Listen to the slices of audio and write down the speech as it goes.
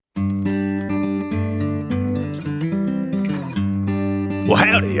Well,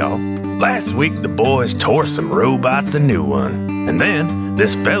 howdy, y'all. Last week, the boys tore some robots a new one. And then,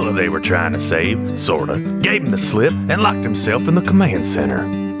 this fella they were trying to save, sorta, gave him the slip and locked himself in the command center.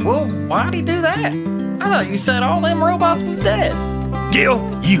 Well, why'd he do that? I thought you said all them robots was dead.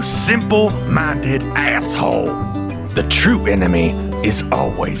 Gil, you simple-minded asshole. The true enemy is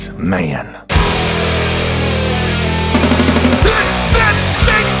always man.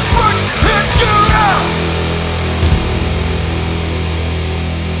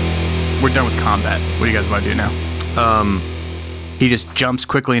 We're done with combat. What do you guys want to do now? He just jumps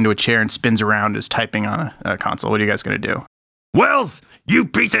quickly into a chair and spins around as typing on a console. What are you guys going to do? Wells, you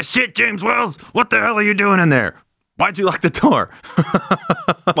piece of shit, James Wells. What the hell are you doing in there? Why'd you lock the door?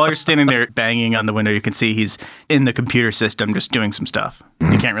 While you're standing there banging on the window, you can see he's in the computer system just doing some stuff.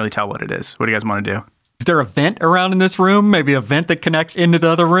 You can't really tell what it is. What do you guys want to do? Is there a vent around in this room? Maybe a vent that connects into the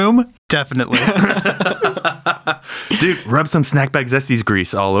other room? Definitely. Dude, rub some Snackbag Zesties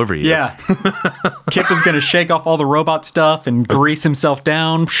grease all over you. Yeah. Kip is going to shake off all the robot stuff and grease himself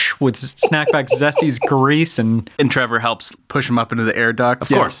down with Snackbag Zesties grease. And Trevor helps push him up into the air duct. Of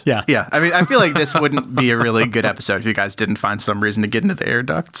course. Yeah. Yeah. I mean, I feel like this wouldn't be a really good episode if you guys didn't find some reason to get into the air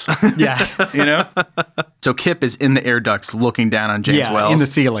ducts. Yeah. You know? So Kip is in the air ducts looking down on James Wells. In the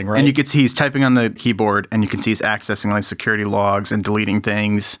ceiling, right? And you can see he's typing on the keyboard, and you can see he's accessing like security logs and deleting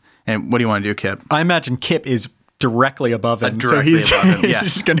things. And what do you want to do, Kip? I imagine Kip is directly above him. Directly so above him, he's yes.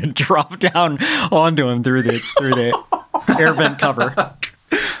 just going to drop down onto him through the air vent cover.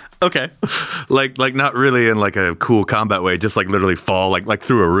 Okay. Like not really in like a cool combat way, just like literally fall like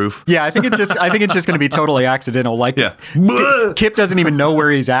through a roof. Yeah, I think it's just going to be totally accidental. Like, Yeah. Kip doesn't even know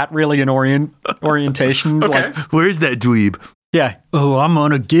where he's at really in orientation. Okay. Like, Where's that dweeb? yeah. Oh, I'm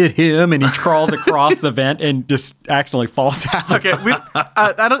gonna get him, and he crawls across the vent and just accidentally falls out. Okay.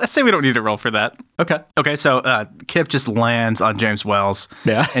 I say we don't need to roll for that. Okay. Okay, so Kip just lands on James Wells.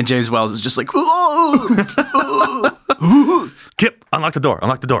 Yeah. And James Wells is just like, "Ooh." Kip, unlock the door.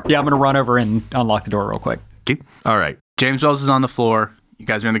 Unlock the door. Yeah, I'm gonna run over and unlock the door real quick. Keep. All right. James Wells is on the floor. You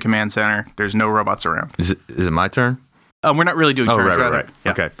guys are in the command center. There's no robots around. Is it my turn? We're not really doing Oh, turns. right.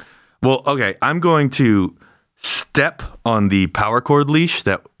 Yeah. Okay. Well, okay. I'm going to step on the power cord leash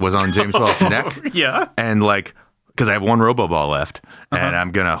that was on James Wells' neck. Yeah. And like, because I have one Roboball left, and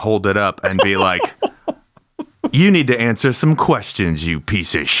I'm going to hold it up and be like, you need to answer some questions, you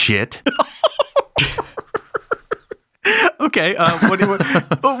piece of shit. Okay. What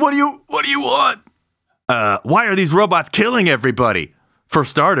do you want? Why are these robots killing everybody? For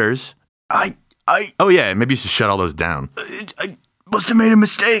starters, oh yeah, maybe you should shut all those down. I must have made a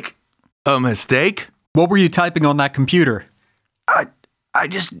mistake. A mistake? What were you typing on that computer? I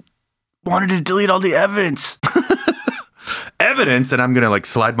just wanted to delete all the evidence. Evidence, and I'm gonna like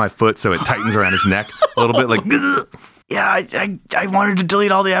slide my foot so it tightens around his neck a little bit, like. Yeah, I wanted to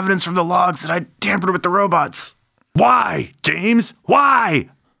delete all the evidence from the logs that I tampered with the robots. Why, James? Why?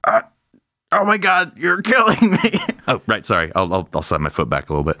 Oh my God, you're killing me. Oh, right. Sorry. I'll slide my foot back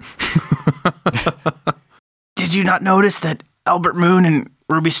a little bit. Did you not notice that Albert Moon and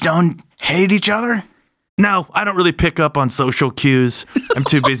Ruby Stone hated each other? No, I don't really pick up on social cues. I'm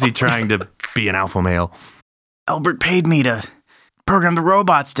too busy trying to be an alpha male. Albert paid me to program the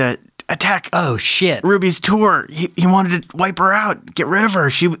robots to attack Oh shit! Ruby's tour. He wanted to wipe her out, get rid of her.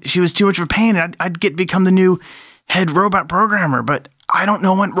 She was too much of a pain, and I'd become the new head robot programmer, but I don't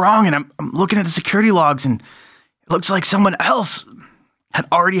know what went wrong, and I'm looking at the security logs, and it looks like someone else had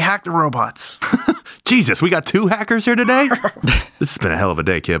already hacked the robots. Jesus, we got 2 hackers here today? This has been a hell of a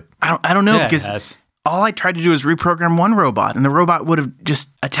day, Kip. I don't know, Yeah, it because has. all I tried to do was reprogram one robot, and the robot would have just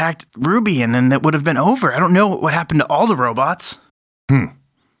attacked Ruby, and then that would have been over. I don't know what happened to all the robots.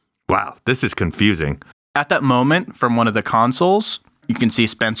 Wow, this is confusing. At that moment, from one of the consoles, you can see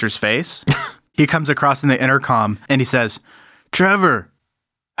Spencer's face. He comes across in the intercom, and he says, "Trevor,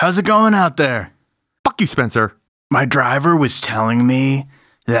 how's it going out there?" Fuck you, Spencer. My driver was telling me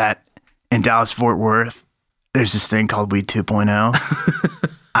that in Dallas-Fort Worth, there's this thing called Weed 2.0.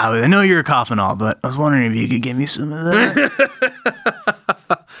 I know you're a cough and all, but I was wondering if you could give me some of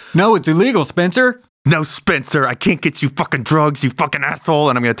that. No, it's illegal, Spencer. No, Spencer, I can't get you fucking drugs, you fucking asshole.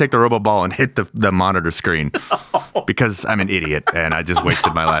 And I'm going to take the Roboball and hit the monitor screen because I'm an idiot and I just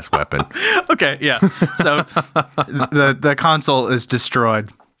wasted my last weapon. Okay, yeah. So the console is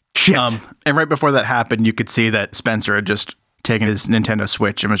destroyed. Shit. And right before that happened, you could see that Spencer had just taken his Nintendo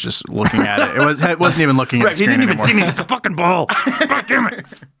Switch and was just looking at it. It wasn't even looking at Right, the he screen didn't even anymore. see me hit the fucking ball. God damn it.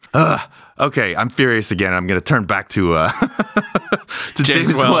 Okay, I'm furious again. I'm going to turn back to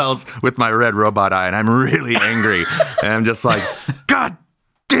James Wells with my red robot eye, and I'm really angry. And I'm just like, God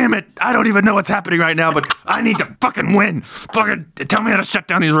damn it. I don't even know what's happening right now, but I need to fucking win. Fucking tell me how to shut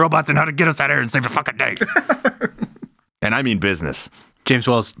down these robots and how to get us out of here and save the fucking day. And I mean business. James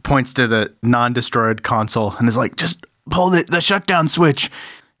Wells points to the non-destroyed console and is like, just pull the shutdown switch.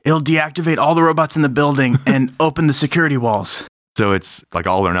 It'll deactivate all the robots in the building and open the security walls. So it's like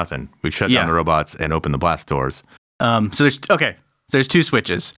all or nothing. We shut down the robots and open the blast doors. So there's two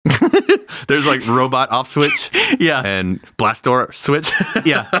switches. There's like robot off switch. Yeah. And blast door switch.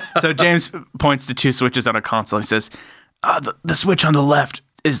 Yeah. So James points to two switches on a console. He says, the switch on the left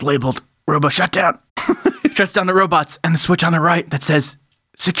is labeled Robo Shutdown. Shuts down the robots. And the switch on the right that says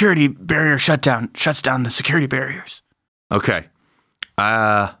Security Barrier Shutdown shuts down the security barriers. Okay.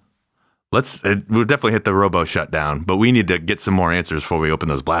 We'll definitely hit the Robo Shutdown, but we need to get some more answers before we open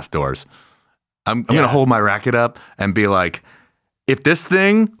those blast doors. I'm going to hold my racket up and be like, if this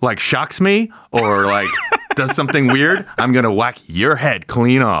thing like shocks me or like does something weird, I'm going to whack your head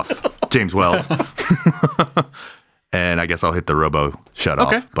clean off, James Wells. And I guess I'll hit the Robo Shut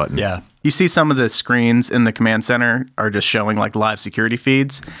Off button. Yeah. You see some of the screens in the command center are just showing like live security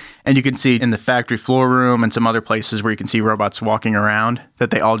feeds. And you can see in the factory floor room and some other places where you can see robots walking around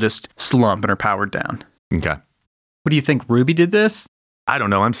that they all just slump and are powered down. Okay. What do you think? Ruby did this? I don't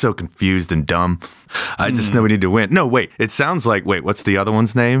know. I'm so confused and dumb. I just know we need to win. No, wait. It sounds like, what's the other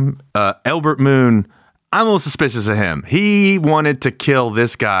one's name? Albert Moon. I'm a little suspicious of him. He wanted to kill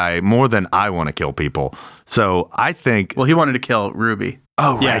this guy more than I want to kill people. So I think... Well, he wanted to kill Ruby.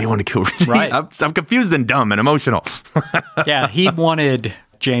 Oh, right. He wanted to kill Ruby. Right. I'm confused and dumb and emotional. Yeah, he wanted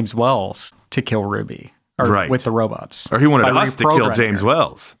James Wells to kill Ruby. Or with the robots. Or he wanted us to kill James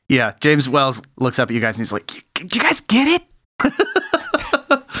Wells. Yeah, James Wells looks up at you guys and he's like, "Do you guys get it?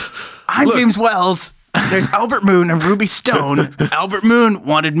 I'm James Wells. There's Albert Moon and Ruby Stone. Albert Moon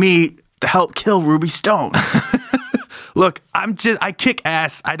wanted me to help kill Ruby Stone." Look, I kick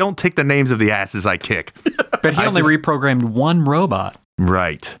ass. I don't take the names of the asses I kick. But he only reprogrammed one robot.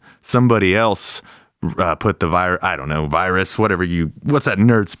 Right. Somebody else put the virus, I don't know, virus, whatever what's that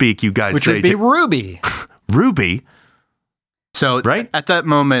nerd speak you guys Which say? Which would be Ruby. Ruby? So right? At that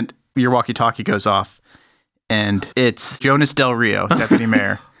moment, your walkie-talkie goes off, and it's Jonas Del Rio, deputy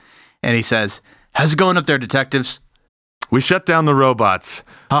mayor. And he says, "How's it going up there, detectives?" "We shut down the robots,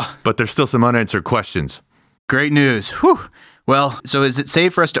 but there's still some unanswered questions." "Great news. Whew. Well, so is it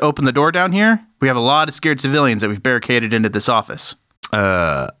safe for us to open the door down here? We have a lot of scared civilians that we've barricaded into this office."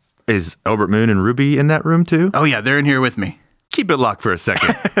 Is Albert Moon and Ruby in that room too? "Oh yeah, they're in here with me." "Keep it locked for a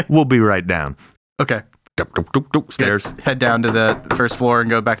second. We'll be right down." Okay. Stairs. Head down to the first floor and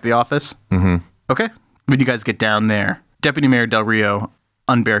go back to the office? Mm-hmm. Okay. When you guys get down there, Deputy Mayor Del Rio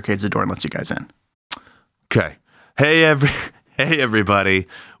unbarricades the door and lets you guys in. Okay. Hey, everybody.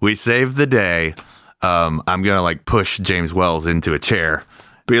 We saved the day. I'm going to like push James Wells into a chair.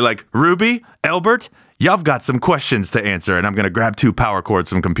 Be like, "Ruby, Albert, y'all got some questions to answer." And I'm going to grab 2 power cords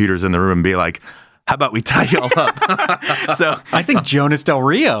from computers in the room and be like, "How about we tie y'all up?" So I think Jonas Del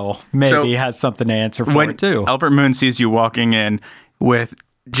Rio maybe has something to answer for it too. Albert Moon sees you walking in with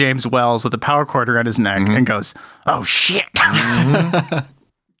James Wells with a power cord around his neck and goes, "Oh shit."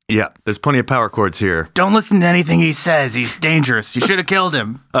 Yeah, there's plenty of power cords here. "Don't listen to anything he says. He's dangerous. You should have killed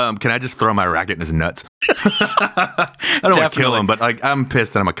him." Can I just throw my racket in his nuts? I don't want to kill him, but like I'm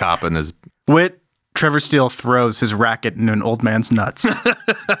pissed that I'm a cop and there's... Trevor Steele throws his racket into an old man's nuts.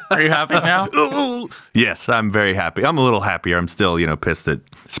 Are you happy now? Ooh. Yes, I'm very happy. I'm a little happier. I'm still, pissed that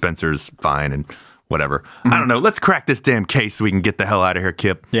Spencer's fine and whatever. Mm-hmm. I don't know. Let's crack this damn case so we can get the hell out of here,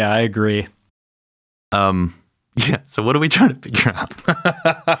 Kip. Yeah, I agree. Yeah, so what are we trying to figure out?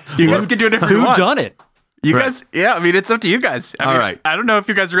 You guys can do it if you want. Who done it? You guys, yeah, I mean, it's up to you guys. All right. I don't know if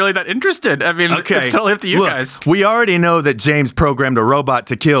you guys are really that interested. I mean, okay. It's totally up to you guys. We already know that James programmed a robot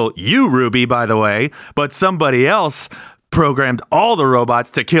to kill you, Ruby, by the way, but somebody else programmed all the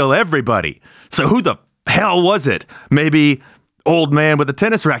robots to kill everybody. So who the hell was it? Maybe old man with a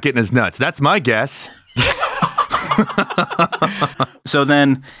tennis racket in his nuts. That's my guess. So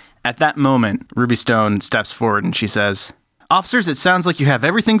then, at that moment, Ruby Stone steps forward and she says, "Officers, it sounds like you have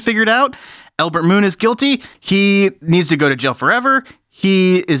everything figured out. Albert Moon is guilty. He needs to go to jail forever.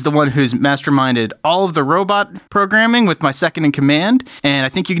 He is the one who's masterminded all of the robot programming with my second in command. And I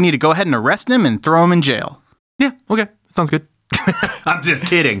think you need to go ahead and arrest him and throw him in jail." Yeah, okay. Sounds good. I'm just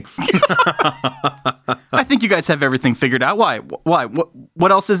kidding. I think you guys have everything figured out. Why?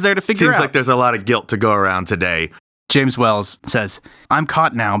 What else is there to figure out? Seems like there's a lot of guilt to go around today. James Wells says, "I'm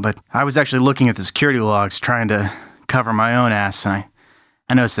caught now, but I was actually looking at the security logs trying to cover my own ass, and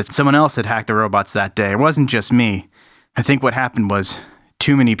I noticed that someone else had hacked the robots that day. It wasn't just me. I think what happened was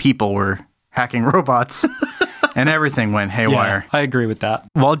too many people were hacking robots, And everything went haywire. I agree with that.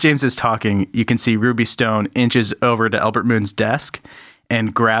 While James is talking, you can see Ruby Stone inches over to Albert Moon's desk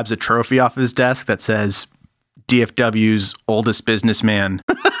and grabs a trophy off his desk that says DFW's oldest businessman.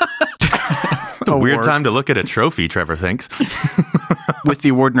 A weird time to look at a trophy, Trevor thinks. With the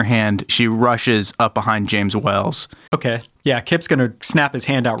award in her hand, she rushes up behind James Wells. Okay. Yeah, Kip's going to snap his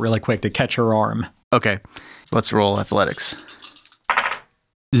hand out really quick to catch her arm. Okay, let's roll athletics.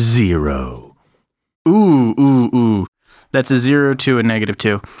 0. Ooh. That's a 0 to a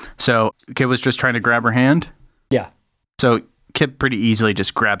 -2. So Kip was just trying to grab her hand. Yeah. So Kip pretty easily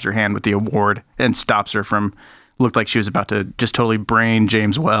just grabs her hand with the award and stops her from, looked like she was about to just totally brain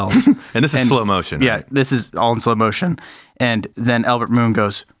James Wells. And this is slow motion. Yeah, right? this is all in slow motion. And then Albert Moon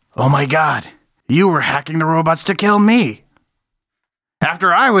goes, "Oh my God, you were hacking the robots to kill me.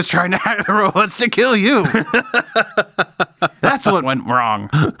 After I was trying to hack the robots to kill you." That's what went wrong.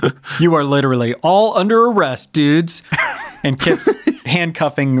 You are literally all under arrest, dudes. And Kip's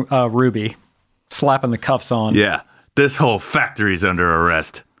handcuffing Ruby, slapping the cuffs on. Yeah. This whole factory's under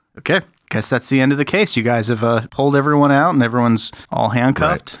arrest. Okay, guess that's the end of the case. You guys have pulled everyone out and everyone's all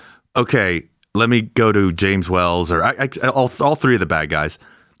handcuffed. Right. Okay, let me go to James Wells or all three of the bad guys,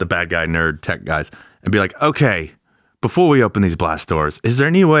 the bad guy, nerd, tech guys, and be like, okay, before we open these blast doors, is there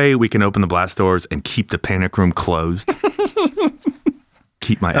any way we can open the blast doors and keep the panic room closed?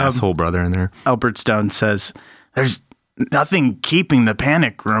 Keep my asshole brother in there. Albert Stone says, "There's nothing keeping the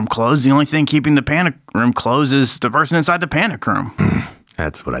panic room closed. The only thing keeping the panic room closed is the person inside the panic room."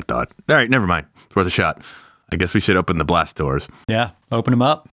 That's what I thought. All right, never mind. It's worth a shot. I guess we should open the blast doors. Yeah, open them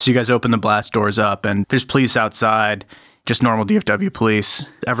up. So you guys open the blast doors up, and there's police outside, just normal DFW police.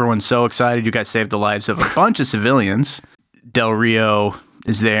 Everyone's so excited. You guys saved the lives of a bunch of civilians. Del Rio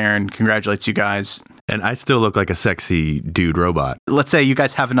is there and congratulates you guys. And I still look like a sexy dude robot. Let's say you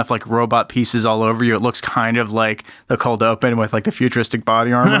guys have enough like robot pieces all over you. It looks kind of like the Cold Open with like the futuristic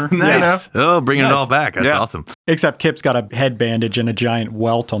body armor. Nice. Oh, bringing it all back. That's Yeah. awesome. Except Kip's got a head bandage and a giant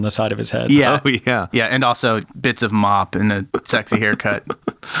welt on the side of his head. Yeah. Oh, yeah. Yeah, and also bits of mop and a sexy haircut.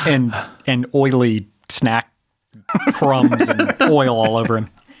 And oily snack crumbs and oil all over him.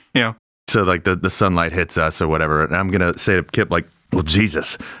 Yeah. So like the sunlight hits us or whatever. And I'm going to say to Kip, like, well,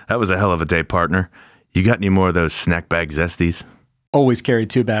 Jesus, that was a hell of a day, partner. You got any more of those snack bag zesties? Always carry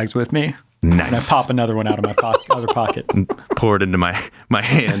 2 bags with me. Nice. And I pop another one out of my other pocket. Pour it into my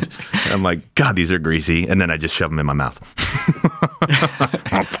hand. And I'm like, God, these are greasy. And then I just shove them in my mouth.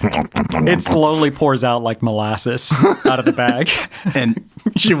 It slowly pours out like molasses out of the bag. And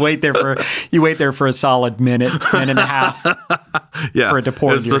You wait there for a solid minute and a half. Yeah. For it to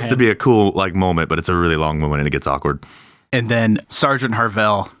pour It's into your supposed to hand. be a cool like moment, but it's a really long moment and it gets awkward. and then Sergeant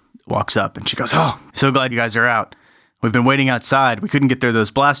Harvell walks up and she goes, "Oh, so glad you guys are out. We've been waiting outside. We couldn't get through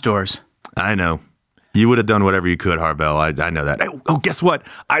those blast doors." I know. You would have done whatever you could, Harbell. I know that. Oh, guess what?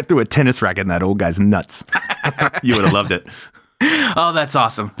 I threw a tennis racket in that old guy's nuts. You would have loved it. Oh, that's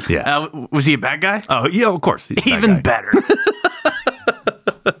awesome. Yeah. Was he a bad guy? Oh, yeah, of course. He's a bad Even guy. better.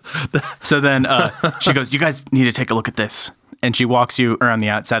 So then she goes, "You guys need to take a look at this." And she walks you around the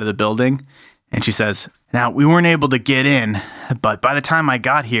outside of the building and she says, "Now, we weren't able to get in, but by the time I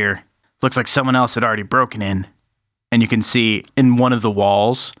got here, looks like someone else had already broken in." And you can see in one of the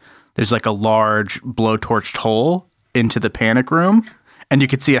walls, there's like a large blowtorched hole into the panic room. And you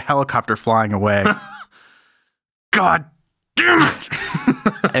can see a helicopter flying away. God damn it.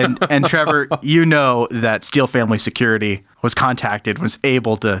 And Trevor, you know that Steele Family Security was contacted, was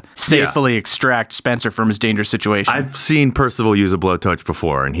able to safely extract Spencer from his dangerous situation. I've seen Percival use a blowtorch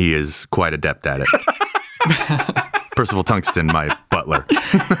before, and he is quite adept at it. Percival Tungsten, my butler.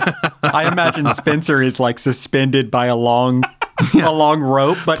 I imagine Spencer is like suspended by a long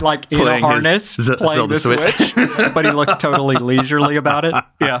rope, but like in Playing a his harness, playing Zelda the Switch. But he looks totally leisurely about it.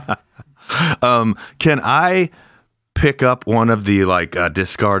 yeah. Can I pick up one of the like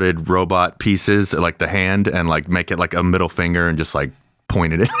discarded robot pieces, like the hand, and like make it like a middle finger and just like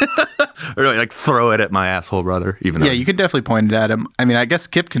point it at or like throw it at my asshole brother? Even though, Yeah, you could definitely point it at him. I mean, I guess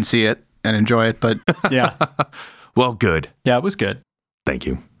Kip can see it and enjoy it, but Yeah. well, good. Yeah, it was good. Thank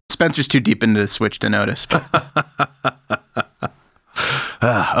you. Spencer's too deep into the Switch to notice. But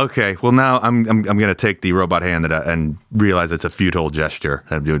Okay, well now I'm gonna take the robot hand and realize it's a futile gesture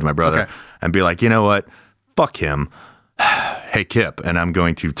that I'm doing to my brother, Okay. and be like, you know what, fuck him. Hey Kip, and I'm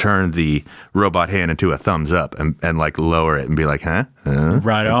going to turn the robot hand into a thumbs up and like lower it and be like, huh?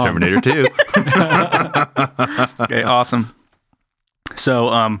 Right on. Terminator 2. okay, awesome.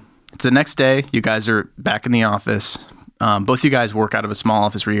 So it's the next day. You guys are back in the office. Both you guys work out of a small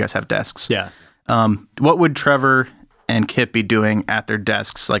office where you guys have desks. Yeah. What would Trevor and Kip be doing at their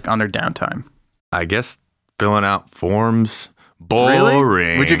desks, like on their downtime? I guess filling out forms. Boring.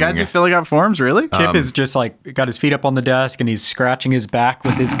 Really? Would you guys be filling out forms? Really? Kip is just like got his feet up on the desk and he's scratching his back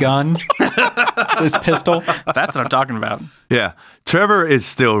with his gun, his pistol. That's what I'm talking about. Yeah. Trevor is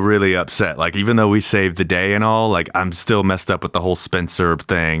still really upset. Like, even though we saved the day and all, like, I'm still messed up with the whole Spencer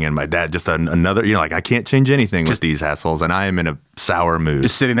thing. And my dad just another, like, I can't change anything with these assholes. And I am in a sour mood.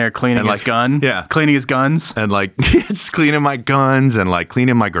 Just sitting there cleaning his gun. Yeah. Cleaning his guns. And, like, just cleaning my guns and, like,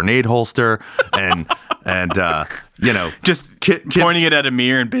 cleaning my grenade holster. And just pointing it at a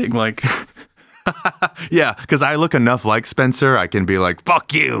mirror and being like, yeah, because I look enough like Spencer, I can be like,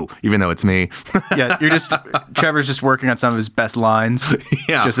 fuck you, even though it's me. Yeah, Trevor's just working on some of his best lines.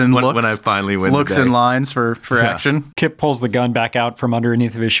 Yeah, just in when I finally win looks the day. and lines for action. Kip pulls the gun back out from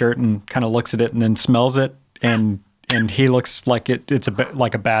underneath of his shirt and kind of looks at it and then smells it. And he looks like it's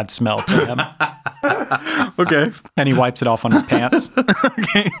like a bad smell to him. Okay. And he wipes it off on his pants.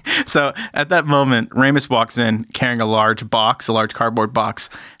 Okay. So at that moment, Ramus walks in carrying a large cardboard box.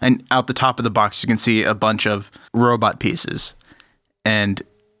 And out the top of the box, you can see a bunch of robot pieces. And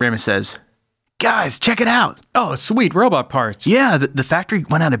Ramus says, guys, check it out. Oh, sweet robot parts. Yeah, the factory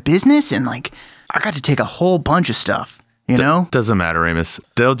went out of business and I got to take a whole bunch of stuff, you know? Doesn't matter, Amos.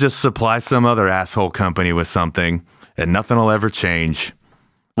 They'll just supply some other asshole company with something and nothing will ever change.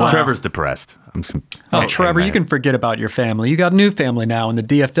 Wow. Trevor's depressed. Trevor, you can forget about your family. You got a new family now in the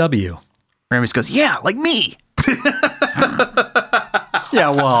DFW. Ramus goes, yeah, like me.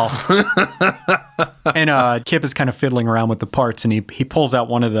 Yeah, well. And Kip is kind of fiddling around with the parts, and he pulls out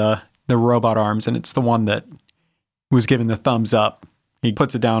one of the robot arms, and it's the one that was given the thumbs up. He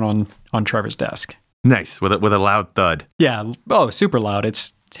puts it down on Trevor's desk. Nice, with a loud thud. Yeah, super loud.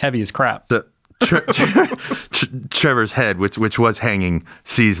 It's heavy as crap. Trevor's head, which was hanging,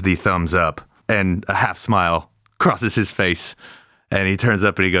 sees the thumbs up, and a half smile crosses his face, and he turns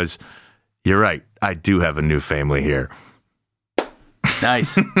up and he goes, "You're right. I do have a new family here."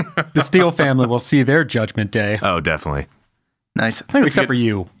 Nice. The Steele family will see their judgment day. Oh, definitely. Nice. Except for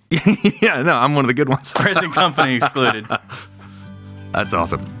you. Yeah, no, I'm one of the good ones. Present company excluded. That's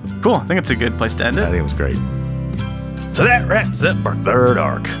awesome. Cool. I think it's a good place to end it. I think it was great. So that wraps up our third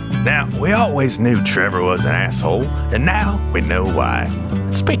arc. Now, we always knew Trevor was an asshole, and now we know why.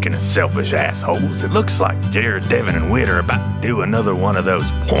 Speaking of selfish assholes, it looks like Jared, Devin, and Whit are about to do another one of those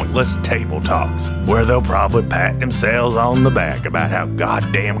pointless table talks, where they'll probably pat themselves on the back about how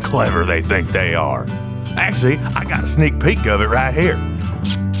goddamn clever they think they are. Actually, I got a sneak peek of it right here.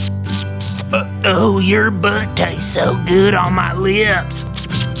 Oh, your butt tastes so good on my lips.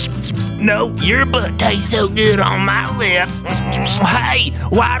 No, your butt tastes so good on my lips. Hey,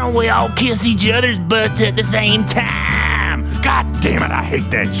 why don't we all kiss each other's butts at the same time? God damn it, I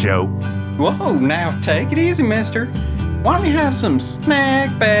hate that show. Whoa, now take it easy, mister. Why don't you have some snack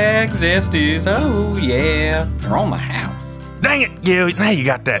bag zesties? Oh, yeah, they're on the house. Dang it, now you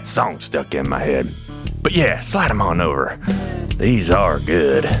got that song stuck in my head. But yeah, slide them on over. These are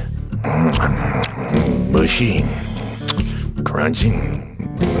good. Mushy, crunchy.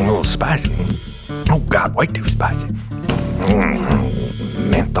 A little spicy. Oh, God, way too spicy.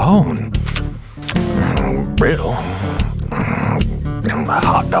 Menthol and brittle.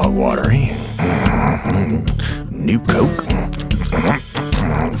 Hot dog watery. New Coke.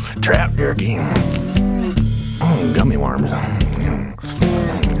 Trap jerky. Gummy worms.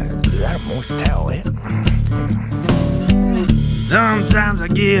 Is that a moist towel yet? Sometimes I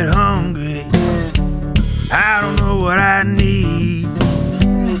get hungry. I don't know what I need.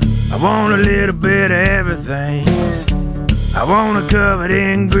 I want a little bit of everything. I want it covered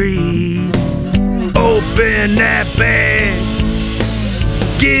in grease. Open that bag.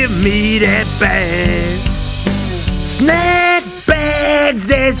 Give me that bag. Snack bag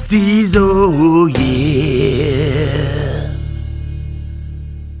zesties, oh yeah.